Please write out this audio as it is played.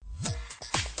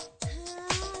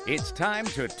It's time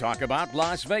to talk about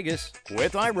Las Vegas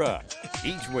with Ira.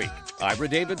 Each week, Ira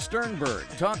David Sternberg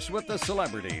talks with the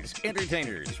celebrities,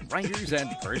 entertainers, writers,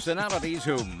 and personalities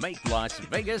who make Las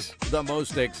Vegas the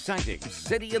most exciting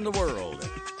city in the world.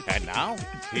 And now,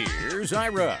 here's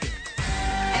Ira.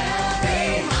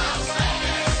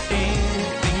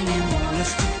 Anything you want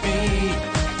us to be,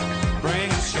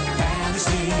 bring us your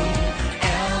fantasy,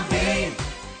 LV.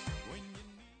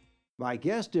 My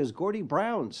guest is Gordie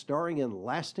Brown, starring in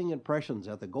Lasting Impressions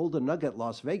at the Golden Nugget,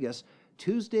 Las Vegas,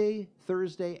 Tuesday,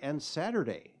 Thursday, and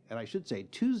Saturday. And I should say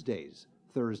Tuesdays,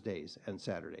 Thursdays, and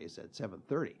Saturdays at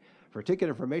 7:30. For ticket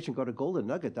information, go to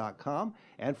goldennugget.com.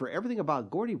 And for everything about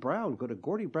Gordie Brown, go to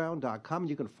gordiebrown.com, and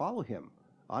you can follow him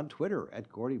on Twitter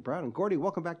at Gordie Brown. And Gordie,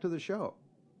 welcome back to the show.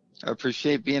 I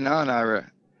appreciate being on,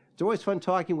 Ira. It's always fun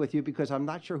talking with you because I'm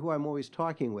not sure who I'm always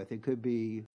talking with. It could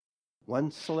be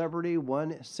one celebrity,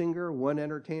 one singer, one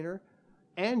entertainer,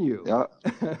 and you.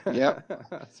 Yeah.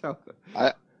 So,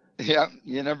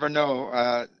 You never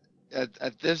know.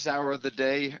 At this hour of the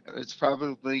day, it's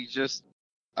probably just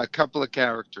a couple of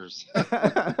characters.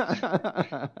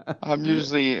 I'm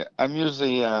usually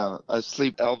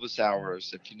asleep Elvis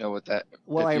hours, if you know what that.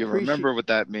 Well, if I you appreciate- remember what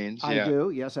that means. I Yeah.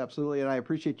 do, yes, absolutely, and I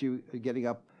appreciate you getting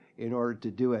up in order to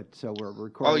do it. So we're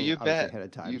recording Oh, you obviously bet. ahead of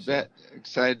time. You so. bet.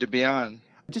 Excited to be on.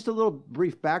 Just a little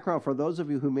brief background for those of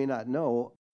you who may not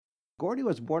know. Gordie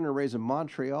was born and raised in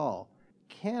Montreal,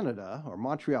 Canada, or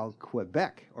Montreal,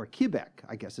 Quebec, or Quebec,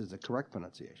 I guess is the correct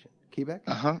pronunciation. Quebec?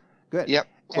 Good. Yep.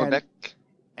 Quebec.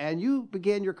 And you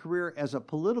began your career as a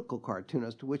political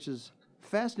cartoonist, which is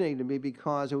fascinating to me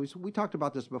because we talked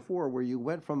about this before, where you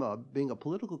went from being a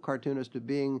political cartoonist to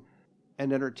being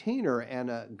an entertainer and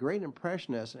a great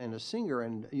impressionist and a singer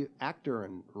and actor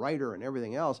and writer and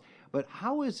everything else. But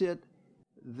how is it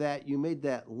that you made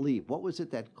that leap? What was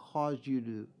it that caused you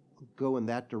to go in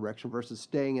that direction versus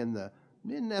staying in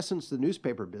essence, the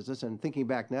newspaper business? And thinking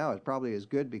back now, it's probably as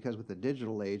good because with the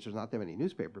digital age, there's not that many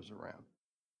newspapers around.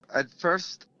 At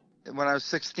first, when I was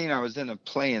 16, I was in a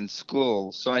play in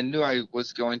school, so I knew I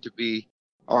was going to be,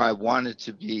 or I wanted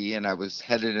to be, and I was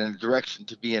headed in a direction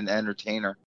to be an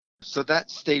entertainer. So that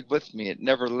stayed with me. It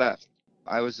never left.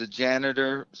 I was a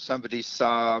janitor. Somebody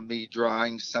saw me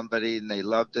drawing somebody, and they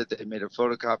loved it. They made a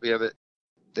photocopy of it.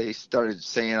 They started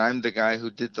saying, I'm the guy who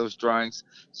did those drawings.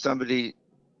 Somebody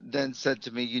then said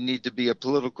to me, you need to be a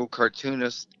political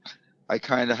cartoonist. I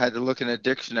kind of had to look in a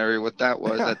dictionary what that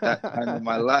was at that time in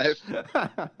my life.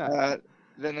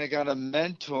 Then I got a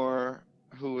mentor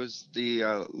who was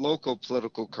the local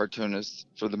political cartoonist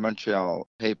for the Montreal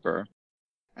paper.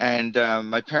 And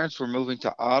my parents were moving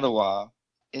to Ottawa.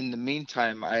 In the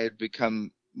meantime, I had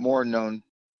become more known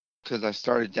because I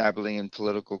started dabbling in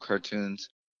political cartoons.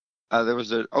 There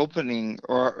was an opening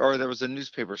or there was a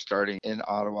newspaper starting in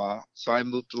Ottawa. So I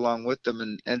moved along with them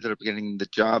and ended up getting the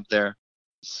job there.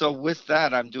 So with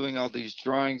that, I'm doing all these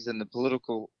drawings in the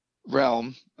political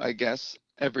realm, I guess,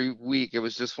 every week. It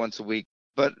was just once a week.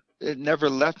 But it never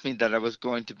left me that I was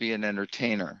going to be an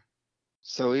entertainer.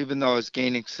 So even though I was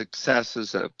gaining success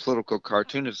as a political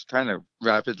cartoonist kind of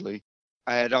rapidly,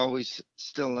 I had always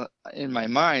still in my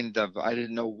mind I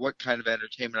didn't know what kind of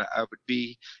entertainment I would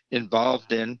be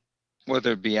involved in,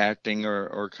 whether it be acting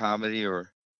or comedy or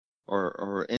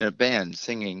in a band,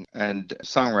 singing and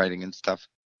songwriting and stuff.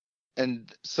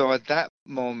 And so at that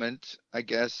moment, I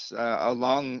guess,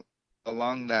 along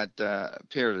that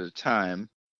period of time,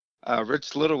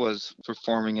 Rich Little was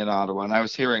performing in Ottawa, and I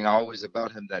was hearing always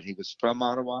about him that he was from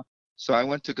Ottawa. So I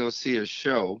went to go see his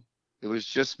show. It was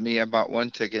just me. I bought one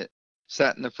ticket,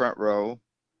 sat in the front row,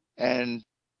 and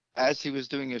as he was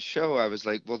doing his show, I was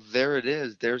like, well, there it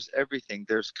is. There's everything.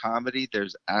 There's comedy,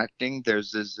 there's acting,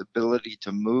 there's this ability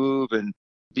to move and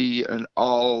be an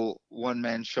all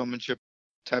one-man showmanship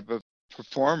type of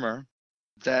performer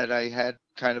that I had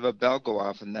kind of a bell go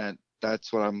off, and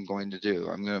that's what I'm going to do.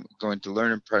 I'm going to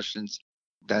learn impressions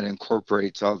that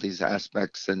incorporates all these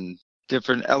aspects and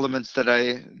different elements that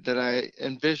I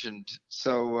envisioned.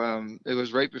 So it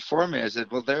was right before me. I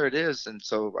said, well, there it is. And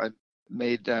so I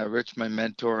made Rich my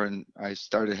mentor, and I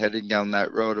started heading down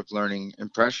that road of learning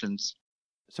impressions.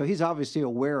 So he's obviously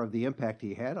aware of the impact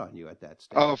he had on you at that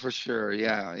stage. Oh, for sure.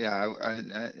 Yeah.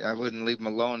 I wouldn't leave him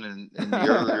alone in the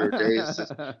earlier days.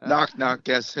 Just knock, knock,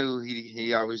 guess who?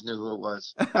 He always knew who it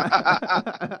was.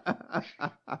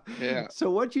 Yeah. So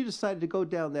once you decided to go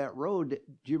down that road,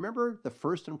 do you remember the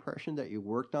first impression that you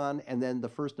worked on and then the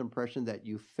first impression that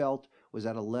you felt was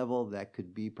at a level that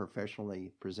could be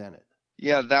professionally presented?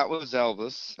 Yeah, that was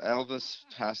Elvis. Elvis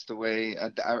passed away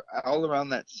all around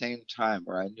that same time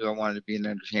where I knew I wanted to be an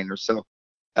entertainer. So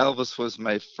Elvis was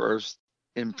my first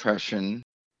impression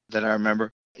that I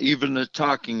remember. even the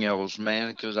talking elves,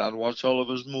 man, because I'd watch all of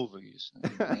his movies.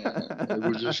 And it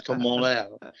would just come on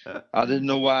out. I didn't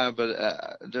know why,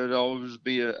 but there'd always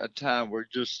be a time where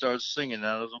he just starts singing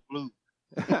out of the blue.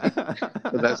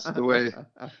 But that's the way.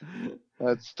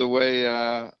 That's the way.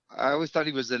 I always thought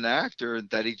he was an actor and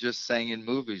that he just sang in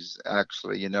movies,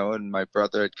 actually, you know. And my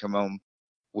brother had come home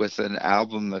with an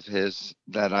album of his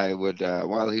that I would,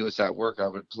 while he was at work, I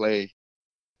would play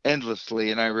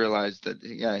endlessly, and I realized that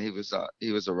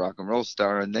he was a rock and roll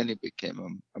star, and then he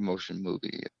became a motion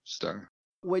movie star.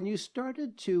 When you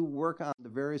started to work on the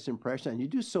various impressions, and you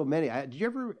do so many, did you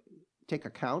ever take a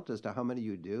count as to how many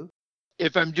you do?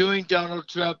 If I'm doing Donald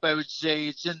Trump, I would say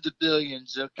it's in the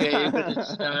billions, okay? But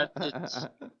it's not.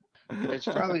 It's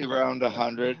probably around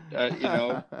 100. You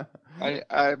know,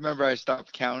 I remember I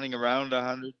stopped counting around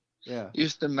 100. Yeah. It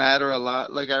used to matter a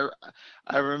lot. Like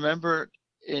I remember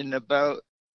in about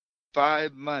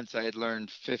 5 months I had learned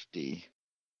 50,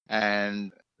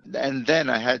 and then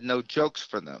I had no jokes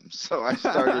for them, so I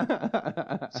started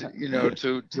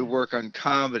to work on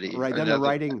comedy. Right, then the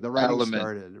writing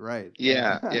started, right.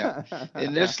 Yeah.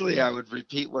 Initially I would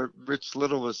repeat what Rich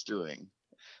Little was doing,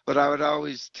 but I would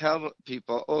always tell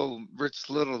people, oh, Rich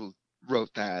Little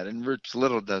wrote that and Rich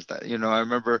Little does that. You know, I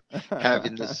remember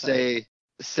having to say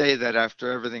that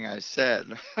after everything I said.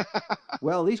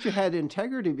 Well, at least you had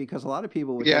integrity, because a lot of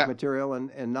people would take material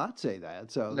and not say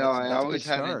that. So no, I that's always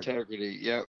had integrity.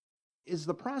 Yep. Is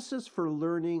the process for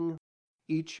learning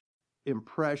each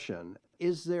impression,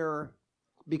 is there,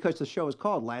 because the show is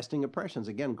called Lasting Impressions,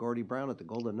 again, Gordie Brown at the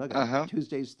Golden Nugget,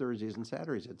 Tuesdays, Thursdays, and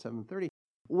Saturdays at 7:30.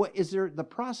 What is there, the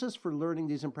process for learning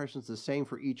these impressions the same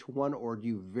for each one, or do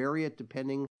you vary it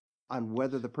depending on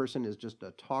whether the person is just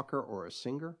a talker or a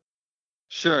singer?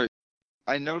 Sure.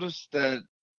 I noticed that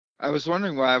I was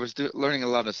wondering why I was learning a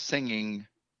lot of singing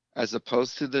as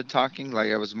opposed to the talking.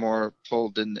 Like I was more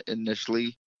pulled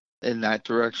initially in that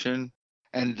direction.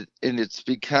 And it's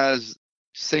because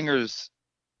singers,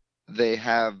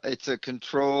 it's a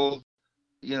controlled,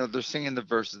 you know, they're singing the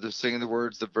verses, they're singing the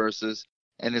words, the verses,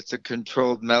 and it's a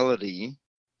controlled melody.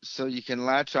 So you can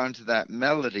latch onto that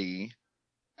melody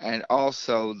and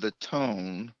also the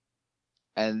tone.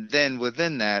 And then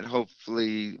within that,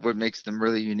 hopefully what makes them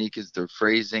really unique is their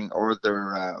phrasing or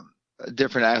their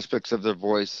different aspects of their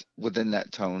voice within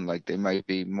that tone. Like they might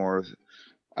be more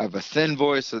of a thin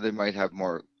voice, or they might have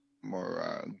more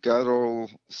guttural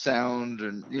sound,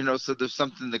 and you know, so there's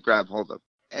something to grab hold of.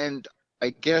 And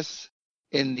I guess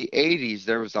in the 80s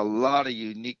there was a lot of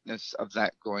uniqueness of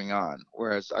that going on,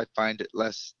 whereas I find it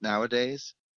less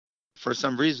nowadays for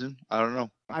some reason. I don't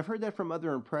know. I've heard that from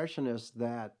other impressionists,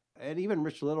 that, and even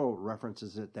Rich Little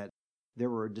references it, that there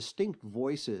were distinct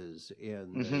voices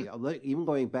in even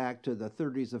going back to the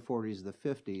 30s, the 40s, the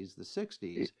 50s, the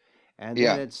 60s. And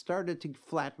then it started to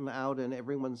flatten out, and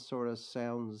everyone sort of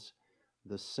sounds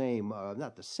the same.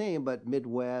 Not the same, but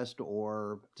Midwest,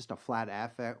 or just a flat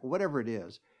affect, whatever it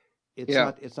is.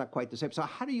 It's not quite the same. So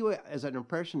how do you, as an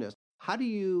impressionist, how do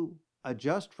you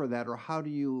adjust for that, or how do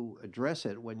you address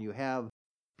it when you have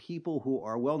people who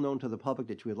are well known to the public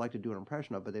that you would like to do an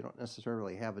impression of, but they don't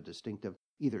necessarily have a distinctive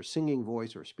either singing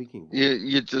voice or speaking voice?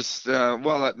 You just,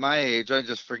 well, at my age, I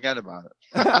just forget about it.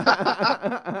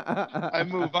 I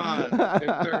move on.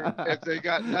 If they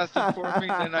got nothing for me,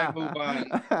 then I move on.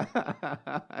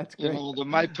 That's great. You know, the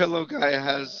My Pillow guy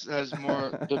has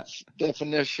more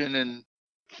definition and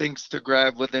things to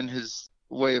grab within his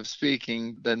way of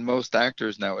speaking than most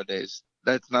actors nowadays.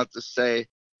 That's not to say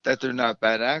that they're not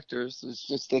bad actors. It's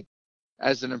just that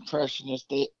as an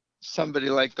impressionist, somebody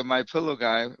like the My Pillow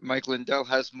guy, Mike Lindell,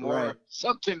 has more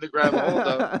something to grab hold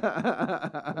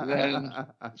of than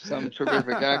some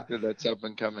terrific actor that's up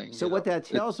and coming. So what that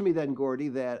tells me then, Gordie,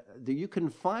 that you can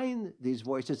find these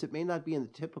voices. It may not be in the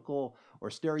typical or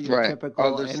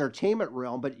stereotypical entertainment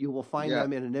realm, but you will find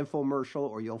them in an infomercial,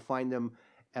 or you'll find them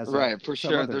as for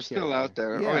sure. They're still out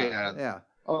there.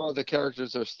 Oh, the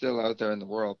characters are still out there in the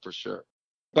world for sure.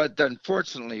 But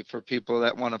unfortunately, for people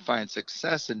that want to find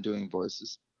success in doing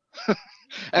voices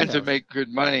and to make good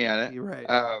money at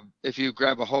it, if you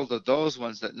grab a hold of those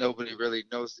ones that nobody really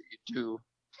knows that you do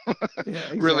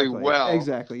really well.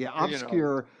 Exactly. Yeah.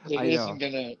 Obscure. It isn't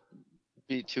going to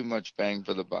be too much bang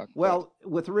for the buck. Well,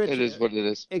 with Rich, it is what it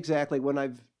is. Exactly. When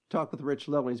I've talked with Rich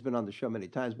Little, he's been on the show many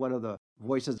times, one of the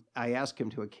voices I ask him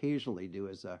to occasionally do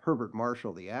is Herbert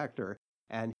Marshall, the actor.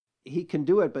 And he can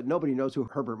do it, but nobody knows who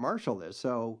Herbert Marshall is.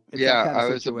 So it's that kind of I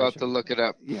was about to look it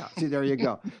up. Yeah, see, there you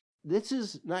go. This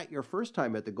is not your first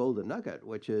time at the Golden Nugget,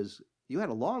 which is, you had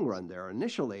a long run there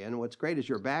initially. And what's great is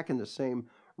you're back in the same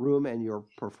room and you're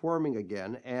performing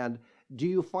again. And do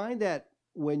you find that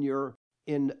when you're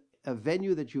in a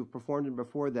venue that you've performed in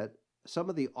before that some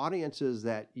of the audiences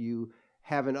that you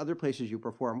have in other places you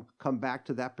perform come back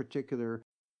to that particular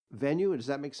venue? Does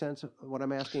that make sense, what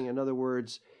I'm asking? In other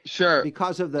words, Sure.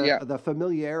 because of Yeah. the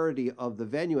familiarity of the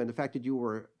venue and the fact that you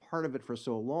were part of it for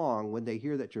so long, when they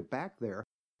hear that you're back there,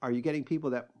 are you getting people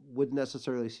that wouldn't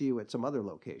necessarily see you at some other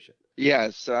location?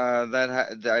 Yes, I've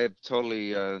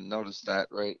totally noticed that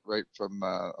right from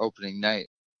opening night,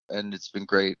 and it's been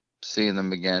great seeing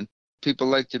them again. People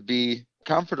like to be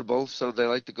comfortable, so they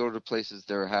like to go to places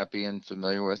they're happy and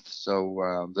familiar with.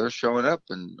 So they're showing up,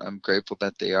 and I'm grateful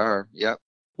that they are. Yep.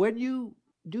 When you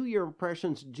do your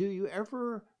impressions, do you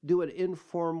ever do an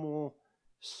informal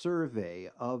survey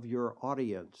of your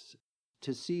audience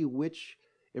to see which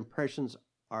impressions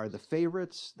are the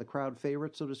favorites, the crowd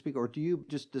favorites, so to speak? Or do you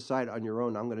just decide on your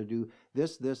own, I'm going to do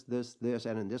this,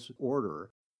 and in this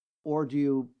order? Or do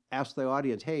you ask the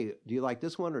audience, hey, do you like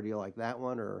this one or do you like that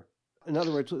one? Or, in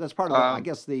other words, that's part of, I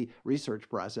guess, the research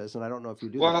process, and I don't know if you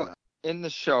do that or Well, not. in the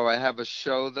show, I have a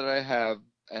show that I have,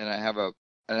 and I have an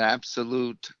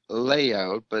absolute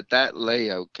layout, but that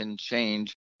layout can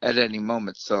change at any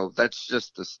moment. So that's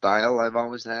just the style I've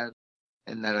always had,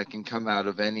 and that I can come out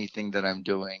of anything that I'm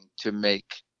doing to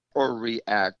make or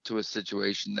react to a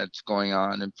situation that's going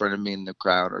on in front of me in the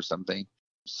crowd or something.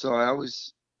 So I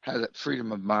always had that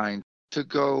freedom of mind to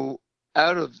go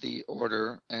out of the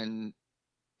order and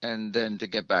then to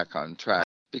get back on track,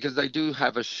 because I do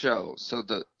have a show. So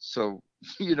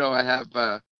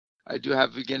I do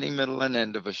have beginning, middle, and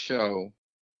end of a show,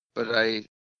 but I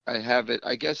have it.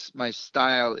 I guess my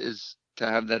style is to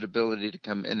have that ability to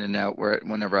come in and out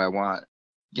whenever I want.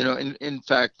 In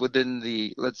fact, within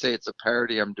let's say it's a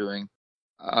parody I'm doing,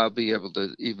 I'll be able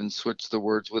to even switch the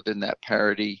words within that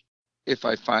parody if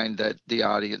I find that the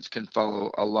audience can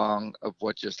follow along of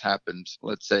what just happened.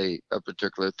 Let's say a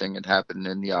particular thing had happened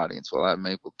in the audience. Well,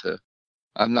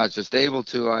 I'm not just able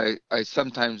to, I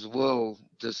sometimes will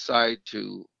decide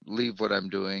to leave what I'm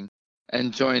doing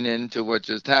and join into what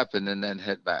just happened and then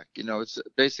head back. It's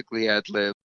basically ad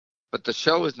lib, but the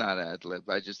show is not ad lib.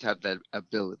 I just have that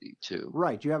ability to.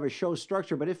 Right. You have a show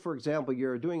structure, but if, for example,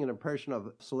 you're doing an impression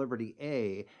of celebrity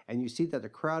A and you see that the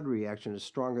crowd reaction is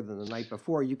stronger than the night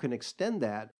before, you can extend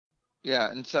that.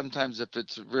 Yeah, and sometimes if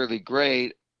it's really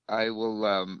great, I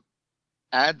will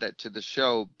add that to the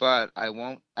show, but I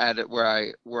won't add it where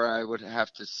I would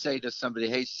have to say to somebody,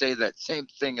 hey, say that same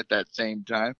thing at that same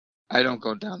time. I don't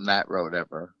go down that road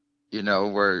ever,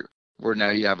 where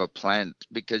now you have a plan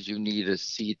because you need a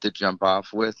seat to jump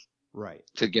off with, right,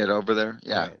 to get over there.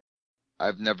 Yeah. Right.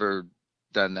 I've never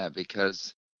done that,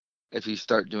 because if you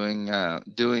start doing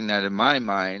that in my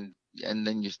mind, and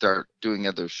then you start doing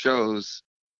other shows,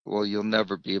 well, you'll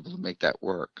never be able to make that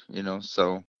work,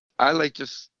 So I like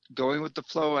just going with the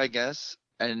flow, I guess,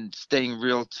 and staying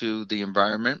real to the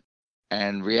environment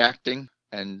and reacting.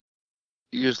 And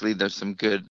usually there's some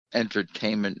good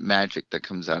entertainment magic that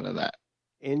comes out of that.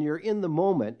 And you're in the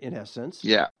moment, in essence.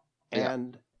 Yeah.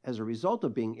 And as a result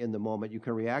of being in the moment, you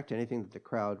can react to anything that the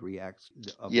crowd reacts.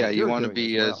 Yeah, you want to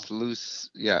be as loose.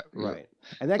 Yeah. Right.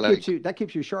 And that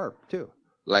keeps you sharp too.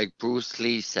 Like Bruce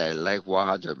Lee said, like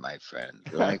water, my friend,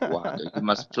 like water. You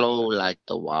must flow like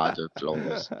the water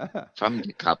flows from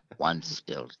the cup once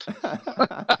spilled.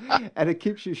 And it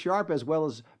keeps you sharp as well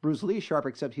as Bruce Lee sharp,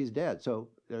 except he's dead. So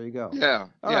there you go. Yeah.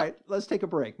 All right, let's take a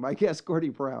break. My guest, Gordie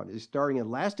Brown, is starring in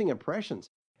Lasting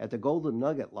Impressions at the Golden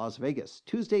Nugget, Las Vegas,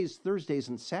 Tuesdays, Thursdays,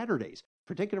 and Saturdays.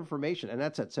 For ticket information, and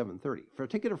that's at 7:30. For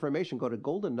ticket information, go to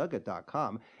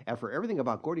goldennugget.com. And for everything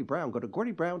about Gordie Brown, go to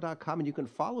gordiebrown.com, and you can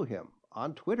follow him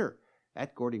on Twitter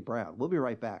at Gordie Brown. We'll be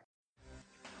right back.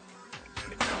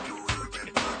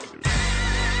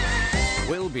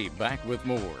 We'll be back with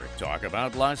more Talk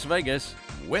About Las Vegas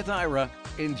with Ira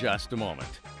in just a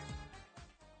moment.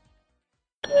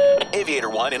 Aviator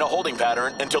 1 in a holding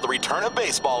pattern until the return of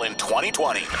baseball in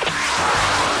 2020.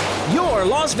 Your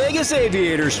Las Vegas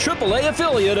Aviators, AAA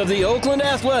affiliate of the Oakland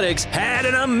Athletics, had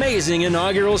an amazing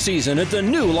inaugural season at the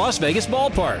new Las Vegas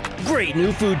ballpark. Great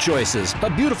new food choices, a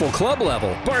beautiful club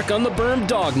level, Bark on the Berm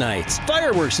dog nights,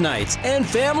 fireworks nights, and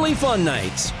family fun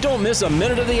nights. Don't miss a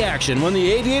minute of the action when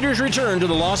the Aviators return to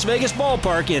the Las Vegas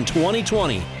ballpark in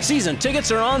 2020. Season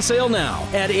tickets are on sale now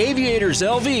at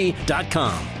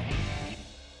aviatorslv.com.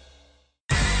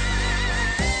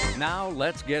 Now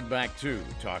let's get back to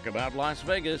Talk About Las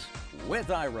Vegas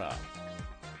with Ira.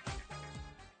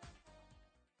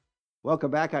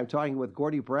 Welcome back. I'm talking with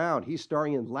Gordie Brown. He's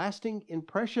starring in Lasting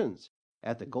Impressions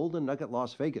at the Golden Nugget,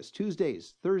 Las Vegas,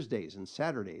 Tuesdays, Thursdays, and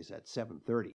Saturdays at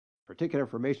 7:30. For ticket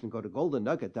information, go to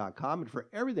goldennugget.com, and for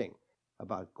everything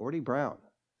about Gordie Brown,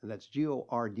 and that's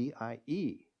Gordie,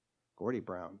 Gordie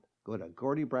Brown, go to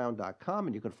GordyBrown.com,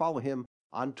 and you can follow him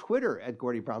on Twitter at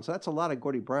Gordy Brown. So that's a lot of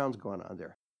Gordy Browns going on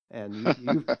there. And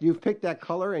you've picked that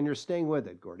color, and you're staying with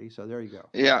it, Gordy. So there you go.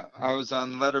 Yeah, I was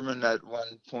on Letterman at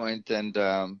one point, and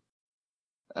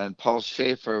Paul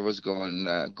Schaefer was going,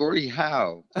 Gordie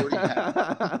Howe, Gordie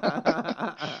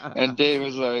Howe. And Dave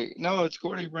was like, no, it's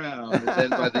Gordy Brown. And then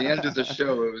by the end of the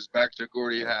show, it was back to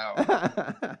Gordie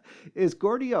Howe. Is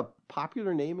Gordy a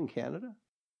popular name in Canada?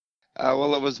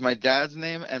 Well, it was my dad's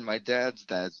name and my dad's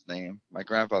name, my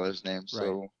grandfather's name. Right.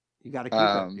 So you got to keep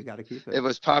it. You got to keep it. It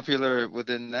was popular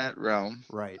within that realm.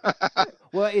 Right.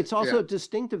 Well, it's also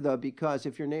distinctive, though, because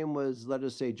if your name was, let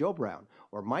us say, Joe Brown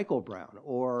or Michael Brown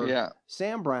or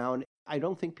Sam Brown, I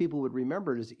don't think people would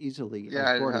remember it as easily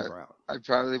as Gordy Brown. I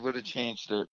probably would have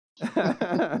changed it.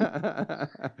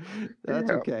 That's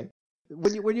okay.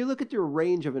 When you look at your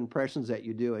range of impressions that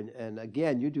you do, and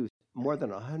again, you do more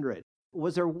than 100,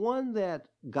 was there one that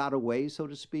got away, so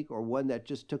to speak, or one that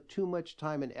just took too much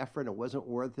time and effort and wasn't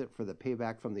worth it for the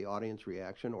payback from the audience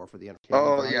reaction or for the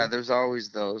entertainment? Oh, yeah, there's always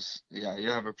those. Yeah, you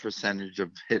have a percentage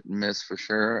of hit and miss for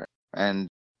sure. And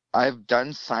I've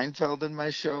done Seinfeld in my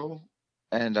show,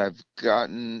 and I've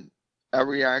gotten a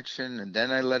reaction, and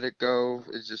then I let it go.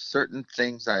 It's just certain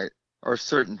things or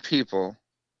certain people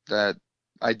that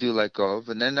I do let go of,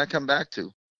 and then I come back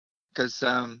to. Because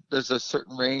there's a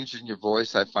certain range in your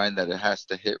voice. I find that it has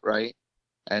to hit right.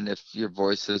 And if your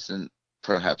voice isn't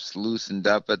perhaps loosened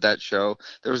up at that show,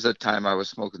 there was a time I was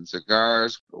smoking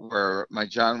cigars where my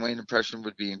John Wayne impression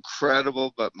would be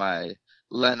incredible, but my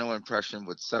Leno impression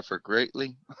would suffer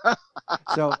greatly.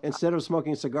 So instead of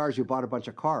smoking cigars, you bought a bunch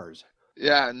of cars.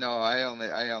 Yeah, no, I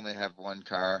only have one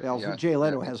car. Well, Jay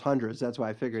Leno has hundreds. That's why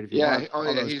I figured if you bought all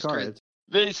those he's cars. Great.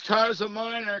 These cars of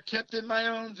mine are kept in my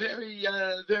own very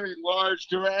large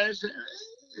garage.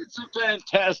 It's a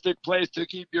fantastic place to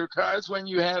keep your cars when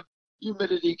you have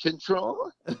humidity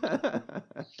control.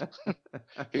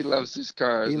 He loves his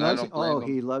cars. He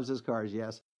loves his cars,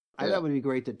 yes. I thought it would be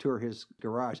great to tour his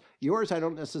garage. Yours, I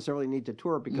don't necessarily need to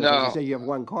tour because as you say, you have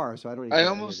one car, so I don't need I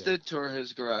almost did tour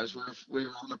his garage. We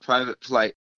were on a private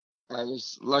flight. I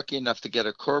was lucky enough to get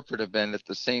a corporate event at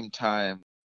the same time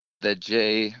that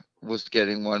Jay was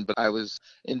getting one, but I was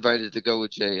invited to go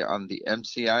with Jay on the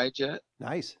MCI jet.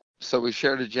 Nice. So we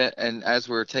shared a jet, and as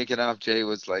we were taking off, Jay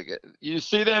was like, you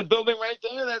see that building right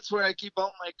there? That's where I keep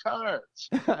all my cars.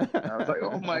 I was like,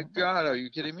 oh my God, are you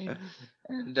kidding me?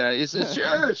 And he says,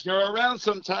 sure, if you're around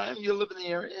sometime, you live in the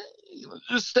area,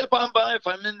 just step on by if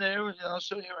I'm in there, and I'll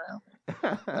show you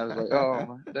around. I was like,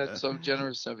 oh, that's so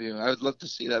generous of you. I would love to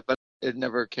see that, but it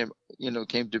never came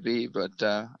to be. But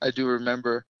I do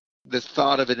remember the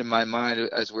thought of it in my mind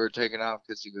as we were taking off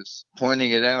because he was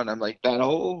pointing it out. And I'm like, that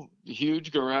whole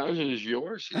huge garage is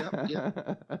yours? Yeah.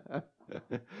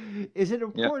 Is it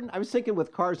important? I was thinking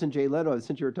with cars and Jay Leno,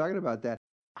 since you were talking about that,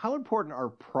 how important are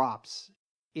props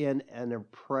in an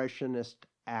impressionist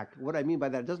act? What I mean by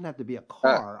that, it doesn't have to be a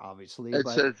car, obviously.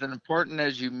 It's as important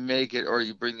as you make it or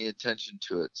you bring the attention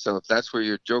to it. So if that's where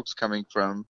your joke's coming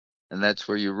from and that's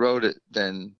where you wrote it,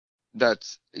 then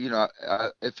that's,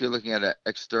 if you're looking at an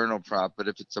external prop, but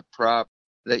if it's a prop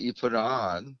that you put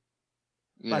on,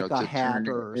 like a hat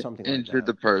or something into like that.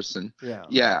 The person.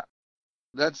 Yeah.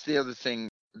 That's the other thing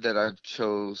that I've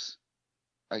chose.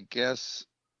 I guess,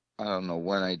 I don't know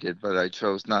when I did, but I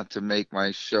chose not to make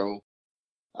my show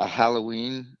a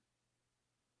Halloween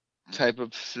type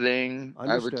of thing.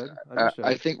 Understood.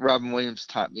 I think Robin Williams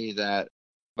taught me that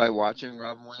by watching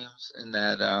Robin Williams, and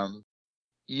that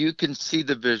you can see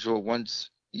the visual once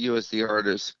you as the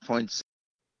artist points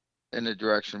in a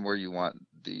direction where you want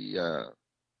the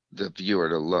viewer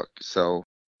to look. So,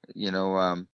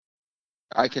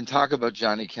 I can talk about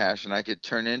Johnny Cash and I could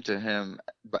turn into him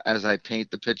as I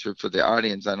paint the picture for the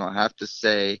audience. I don't have to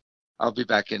say, I'll be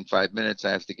back in 5 minutes.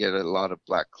 I have to get a lot of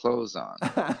black clothes on.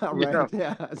 Right.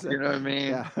 Yeah. You know what I mean?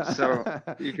 Yeah. So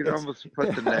you can almost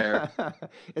put them there.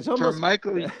 It's almost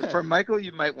for Michael,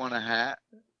 you might want a hat.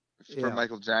 For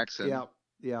Michael Jackson.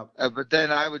 Yeah. But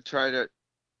then I would try to,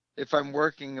 if I'm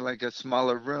working like a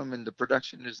smaller room and the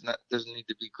production doesn't need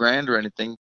to be grand or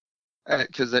anything,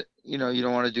 because you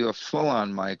don't want to do a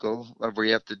full-on Michael where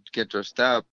you have to get dressed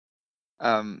up.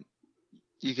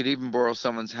 You could even borrow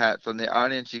someone's hat from the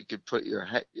audience. You could put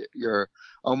your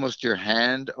almost your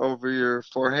hand over your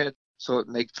forehead so it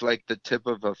makes like the tip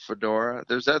of a fedora.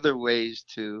 There's other ways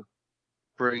to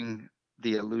bring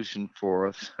the illusion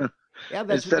forth. Yeah,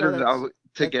 instead of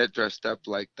get dressed up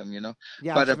like them,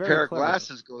 Yeah, but a pair of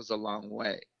glasses goes a long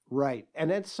way. Right.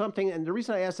 And that's something, and the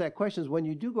reason I ask that question is when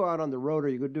you do go out on the road or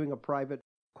you go doing a private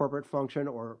corporate function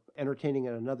or entertaining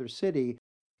in another city,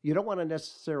 you don't want to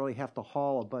necessarily have to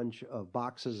haul a bunch of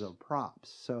boxes of props,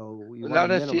 so you want Not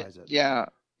to if you, minimize it, yeah,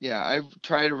 yeah. I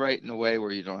try to write in a way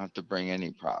where you don't have to bring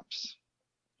any props.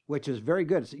 which is very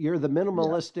good. So you're the Yeah,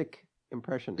 minimalistic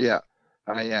impressionist. yeah,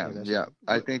 I Yeah, am. that's Yeah,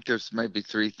 I think there's maybe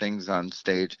three things on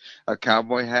stage: a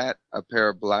cowboy hat, a pair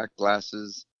of black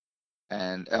glasses,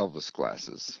 and Elvis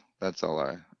glasses. That's all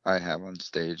I have on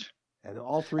stage, and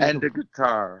all three and can. a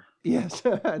guitar. Yes,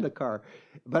 and a car,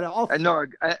 but And no,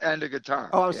 and a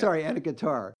guitar. oh, I'm Yeah, sorry, and a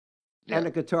guitar, yeah, and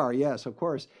a guitar. Yes, of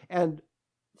course, and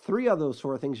three of those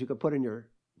four things you could put in your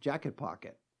jacket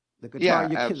pocket. The guitar yeah. you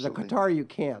can, the Absolutely. guitar you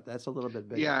can't. That's a little bit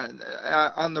bigger.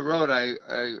 Yeah, on the road, I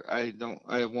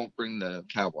won't bring the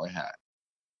cowboy hat.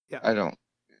 Yeah. I don't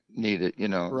need it.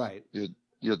 Right.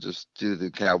 You'll just do the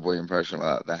cowboy impression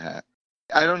without the hat.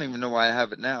 I don't even know why I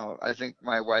have it now. I think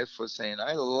my wife was saying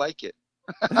I like it.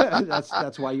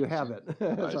 That's why you have it.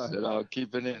 I So- said I'll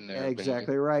keep it in there.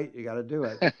 exactly right. You got to do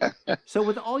it. Baby. So,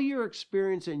 with all your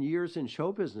experience and years in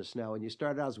show business now, and you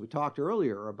started out, as we talked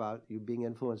earlier, about you being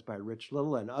influenced by Rich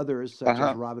Little and others such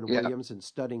as Robin Yeah. Williams and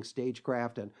studying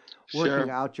stagecraft and Sure. working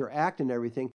out your act and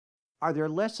everything, are there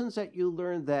lessons that you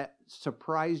learned that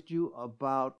surprised you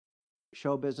about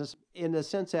show business in the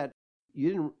sense that you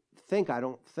didn't think, I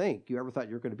don't think, you ever thought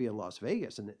you were going to be in Las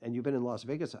Vegas? And you've been in Las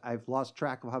Vegas. I've lost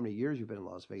track of how many years you've been in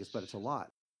Las Vegas, but it's a lot.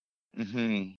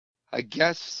 I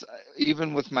guess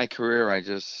even with my career, I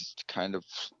just kind of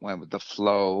went with the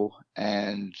flow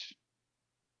and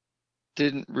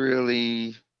didn't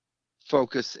really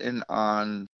focus in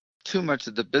on too much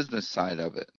of the business side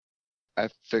of it. I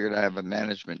figured I have a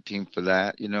management team for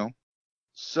that.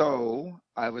 So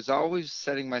I was always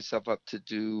setting myself up to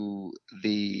do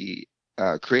the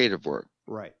creative work,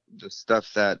 Right. the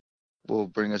stuff that will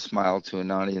bring a smile to an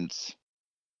audience.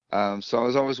 So I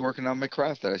was always working on my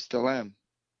craft that I still am.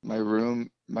 My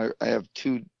room, I have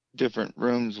two different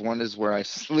rooms. One is where I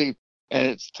sleep, and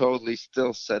it's totally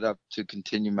still set up to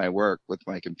continue my work with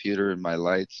my computer and my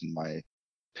lights and my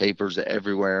papers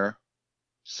everywhere.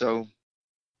 So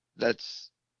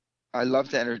I love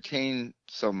to entertain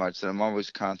so much that I'm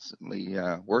always constantly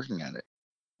working at it.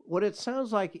 What it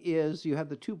sounds like is you have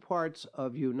the two parts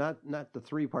of you, not the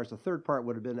three parts. The third part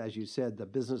would have been, as you said, the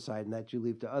business side, and that you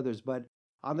leave to others. But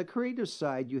on the creative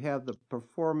side, you have the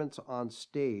performance on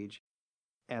stage,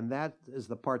 and that is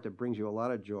the part that brings you a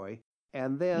lot of joy.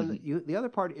 And then the other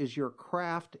part is your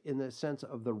craft in the sense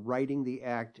of the writing the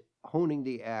act, honing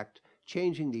the act,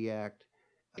 changing the act,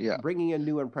 Yeah. bringing in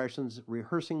new impressions,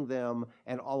 rehearsing them,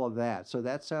 and all of that. So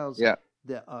that sounds Yeah.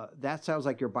 that sounds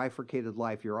like your bifurcated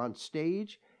life. You're on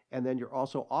stage, and then you're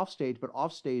also off stage. But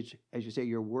off stage, as you say,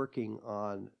 you're working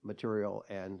on material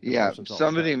and Yeah. impressions all the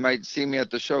Somebody time. might see me at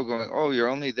the show going, "Oh, you're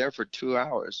only there for 2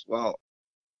 hours."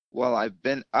 Well, I've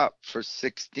been up for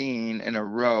 16 in a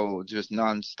row, just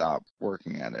nonstop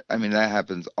working at it. I mean, that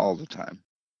happens all the time.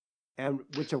 And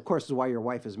which, of course, is why your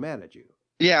wife is mad at you.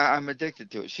 Yeah, I'm addicted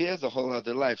to it. She has a whole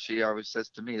other life. She always says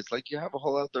to me, "It's like you have a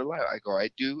whole other life." I go, "I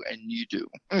do, and you do."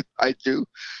 I do.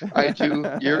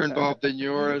 You're involved in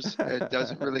yours. It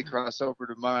doesn't really cross over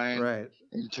to mine Right.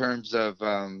 in terms of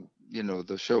the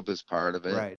showbiz part of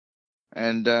it. Right.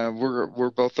 And we're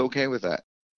both okay with that.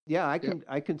 Yeah, Yeah.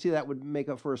 I can see that would make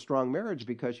up for a strong marriage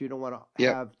because you don't want to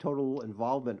Yeah. have total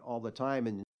involvement all the time,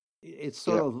 and it's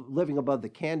sort Yeah. of living above the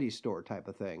candy store type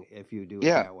of thing if you do it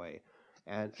Yeah. that way.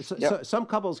 And so Yep. some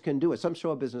couples can do it. Some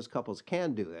show business couples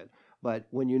can do it, but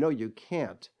when you know you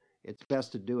can't, it's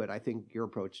best to do it. I think your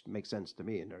approach makes sense to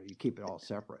me, and you keep it all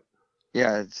separate.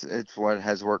 Yeah, it's what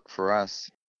has worked for us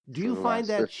Do for you the find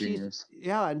last that 15 years.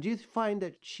 yeah, and do you find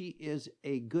that she is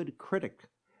a good critic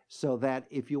so that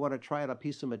if you want to try out a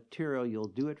piece of material, you'll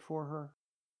do it for her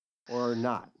or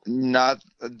not? Not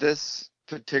this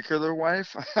particular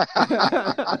wife. Not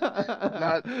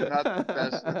the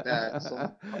best at that.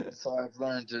 So I've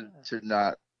learned to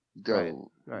not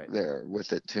go Right. there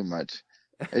with it too much.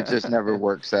 It just never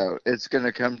works out. It's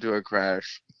gonna come to a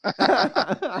crash.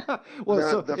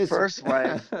 Well, The first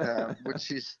wife, which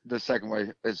she's the second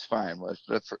wife, is fine with.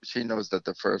 She knows that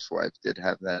the first wife did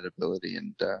have that ability,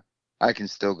 and I can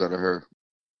still go to her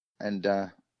and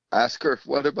ask her,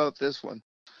 "What about this one?"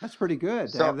 That's pretty good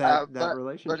to So, have that but in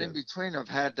relationship. between, I've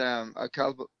had a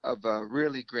couple of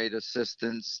really great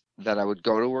assistants that I would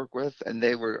go to work with, and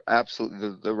they were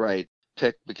absolutely the right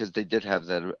pick because they did have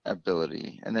that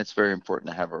ability, and it's very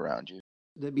important to have around you.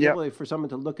 To be Yep. able for someone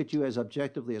to look at you as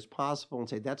objectively as possible and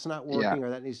say that's not working Yeah. or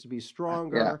that needs to be Yeah,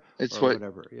 stronger it's or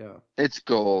whatever. Yeah. it's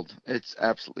gold. It's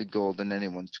absolutely gold in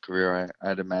anyone's career,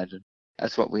 I'd imagine.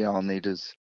 That's what we all need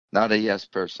is not a yes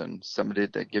person, somebody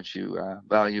that gives you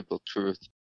valuable truth.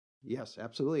 Yes,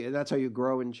 absolutely. And that's how you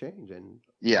grow and change. And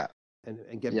Yeah,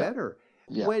 and get Yeah. better.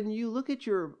 Yeah. When you look at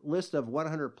your list of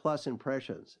 100 plus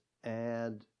impressions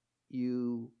and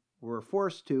you were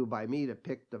forced to, by me, to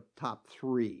pick the top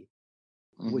 3,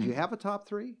 would you have a top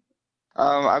 3?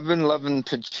 I've been loving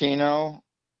Pacino.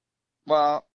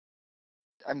 Well,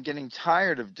 I'm getting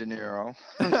tired of De Niro.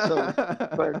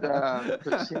 But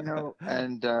Pacino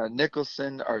and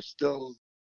Nicholson are still,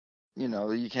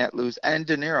 you can't lose. And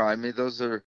De Niro. I mean, those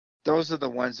are the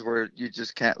ones where you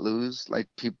just can't lose. Like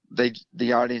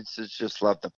the audiences just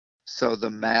love them. So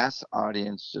the mass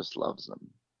audience just loves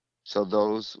them. So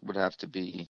those would have to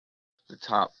be the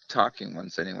top talking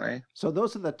ones anyway. So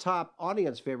those are the top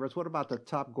audience favorites. What about the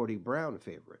top Gordie Brown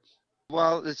favorites?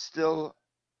 Well, it's still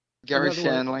Gary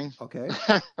Shandling. Okay.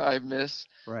 I miss.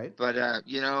 Right. But,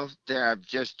 I've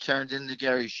just turned into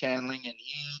Gary Shandling, and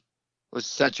he was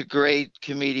such a great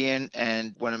comedian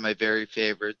and one of my very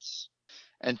favorites.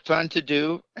 And fun to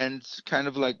do, and it's kind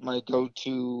of like my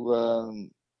go-to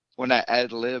when I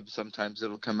ad lib. Sometimes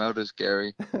it'll come out as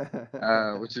Gary,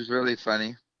 which is really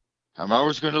funny. I'm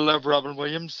always going to love Robin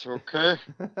Williams, okay?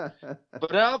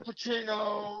 But Al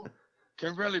Pacino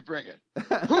can really bring it.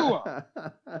 Hooah!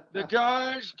 The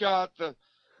guy's got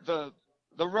the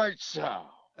right sound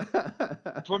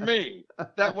for me.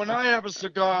 That when I have a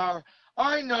cigar,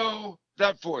 I know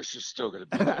that voice is still going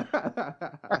to be there.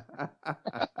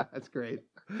 That's great.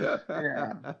 Yeah.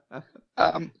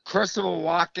 Christopher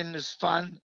Walken is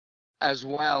fun as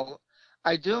well.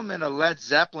 I do him in a Led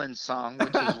Zeppelin song,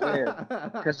 which is weird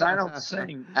because I don't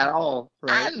sing at all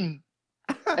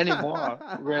anymore,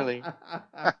 really.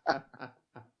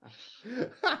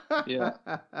 Yeah.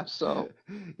 So.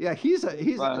 Yeah, he is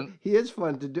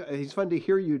fun to do. He's fun to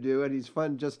hear you do, and he's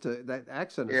fun just to that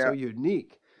accent is so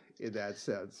unique in that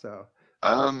sense. So.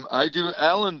 I do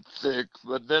Alan Thicke,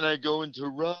 but then I go into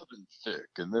Robin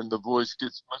Thicke, and then the voice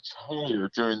gets much higher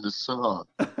during the song.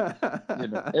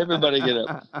 Everybody get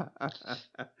up.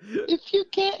 If you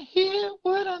can't hear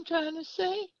what I'm trying to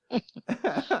say,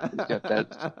 got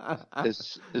that.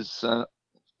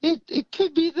 It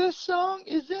could be the song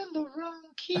is in the wrong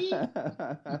key.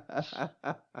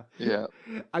 Yeah.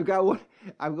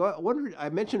 I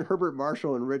mentioned Herbert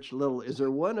Marshall and Rich Little. Is there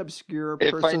one obscure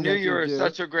person? If I knew you were do?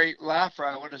 such a great laugher,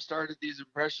 I would have started these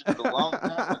impressions a long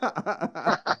time ago.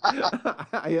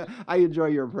 I enjoy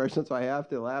your impressions, so I have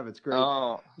to laugh. It's great.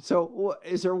 Oh. So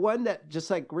is there one that, just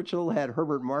like Rich Little had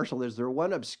Herbert Marshall, is there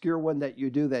one obscure one that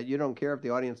you do that you don't care if the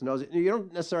audience knows it? You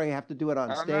don't necessarily have to do it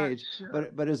on stage, sure.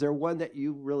 but is there one that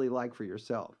you really like for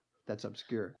yourself that's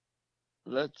obscure?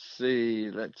 Let's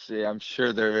see. I'm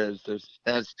sure there is.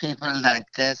 There's people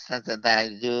like this that I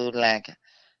do like.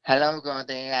 Hello,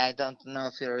 Gordie. I don't know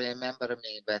if you remember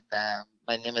me, but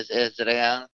my name is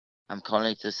Israel. I'm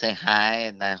calling to say hi,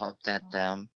 and I hope that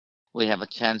we have a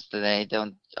chance today.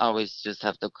 Don't always just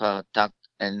have to talk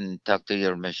to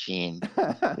your machine.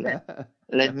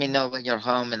 Let me know when you're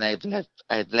home, and I've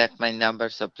left my number,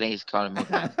 so please call me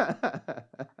back.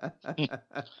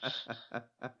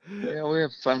 Yeah, we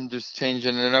have fun just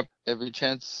changing it up every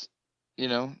chance,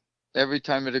 every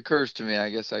time it occurs to me. I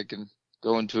guess I can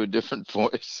go into a different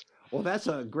voice. Well, that's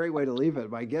a great way to leave it.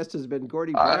 My guest has been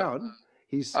Gordie Brown.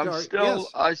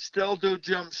 I still do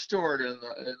Jim Stewart in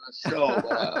the show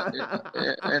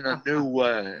in a new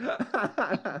way.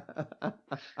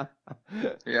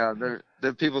 Yeah,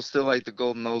 the people still like the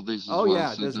golden oldies. Oh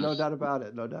yeah, there's no doubt about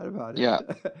it. No doubt about it. Yeah,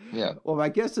 yeah. Well, my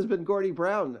guest has been Gordie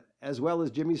Brown, as well as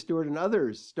Jimmy Stewart and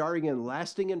others, starring in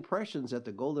Lasting Impressions at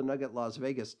the Golden Nugget Las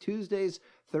Vegas Tuesdays,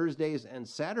 Thursdays, and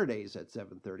Saturdays at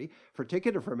 7:30. For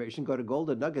ticket information, go to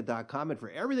goldennugget.com, and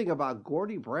for everything about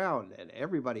Gordie Brown and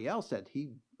everybody else that he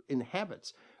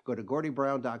inhabits, go to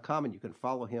gordiebrown.com, and you can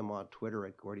follow him on Twitter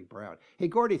at Gordie Brown. Hey,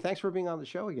 Gordie, thanks for being on the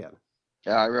show again.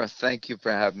 Yeah, Ira, thank you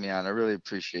for having me on. I really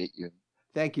appreciate you.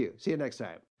 Thank you. See you next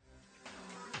time.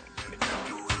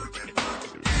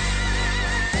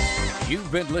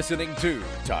 You've been listening to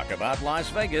Talk About Las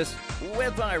Vegas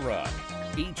with Ira.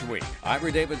 Each week,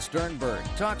 Ira David Sternberg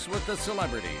talks with the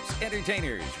celebrities,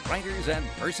 entertainers, writers, and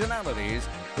personalities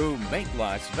who make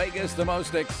Las Vegas the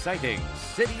most exciting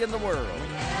city in the world.